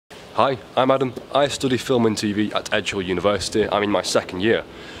Hi, I'm Adam. I study film and TV at Edge Hill University. I'm in my second year.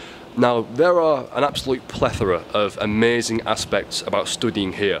 Now, there are an absolute plethora of amazing aspects about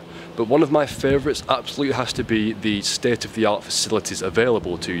studying here, but one of my favourites absolutely has to be the state-of-the-art facilities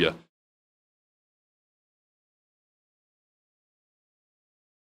available to you.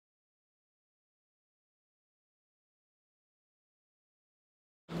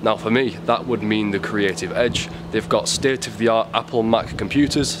 Now for me, that would mean the Creative Edge. They've got state-of-the-art Apple Mac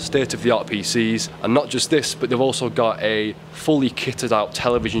computers, state-of-the-art PCs, and not just this, but they've also got a fully kitted out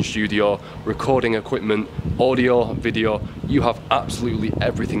television studio, recording equipment, audio, video. You have absolutely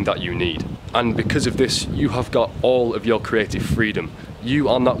everything that you need. And because of this, you have got all of your creative freedom. You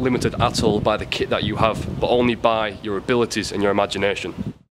are not limited at all by the kit that you have, but only by your abilities and your imagination.